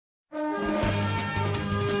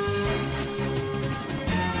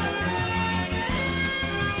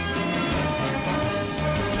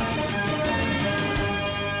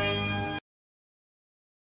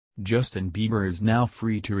Justin Bieber is now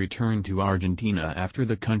free to return to Argentina after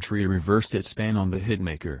the country reversed its ban on the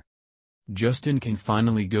hitmaker. Justin can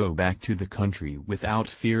finally go back to the country without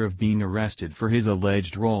fear of being arrested for his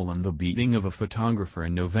alleged role in the beating of a photographer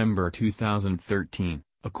in November 2013,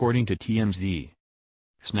 according to TMZ.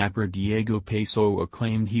 Snapper Diego Pessoa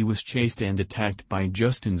claimed he was chased and attacked by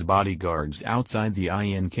Justin's bodyguards outside the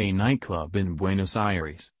INK nightclub in Buenos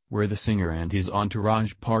Aires, where the singer and his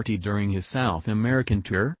entourage partied during his South American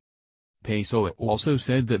tour. Pessoa also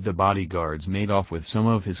said that the bodyguards made off with some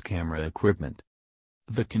of his camera equipment.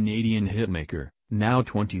 The Canadian hitmaker, now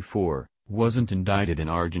 24, wasn't indicted in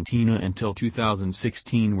Argentina until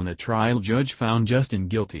 2016 when a trial judge found Justin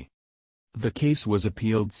guilty. The case was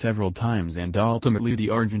appealed several times and ultimately the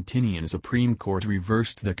Argentinian Supreme Court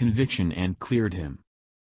reversed the conviction and cleared him.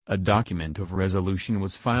 A document of resolution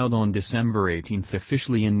was filed on December 18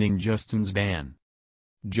 officially ending Justin's ban.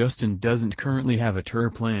 Justin doesn't currently have a tour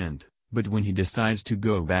planned, but when he decides to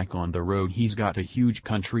go back on the road he's got a huge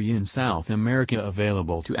country in South America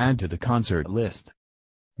available to add to the concert list.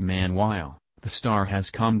 Meanwhile, the star has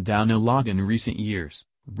calmed down a lot in recent years,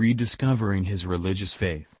 rediscovering his religious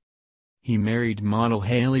faith. He married model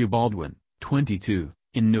Hailey Baldwin, 22,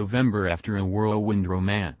 in November after a whirlwind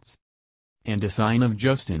romance. And a sign of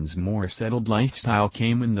Justin's more settled lifestyle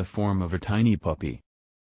came in the form of a tiny puppy.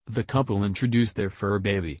 The couple introduced their fur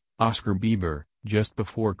baby, Oscar Bieber, just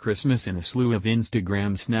before Christmas in a slew of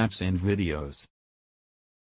Instagram snaps and videos.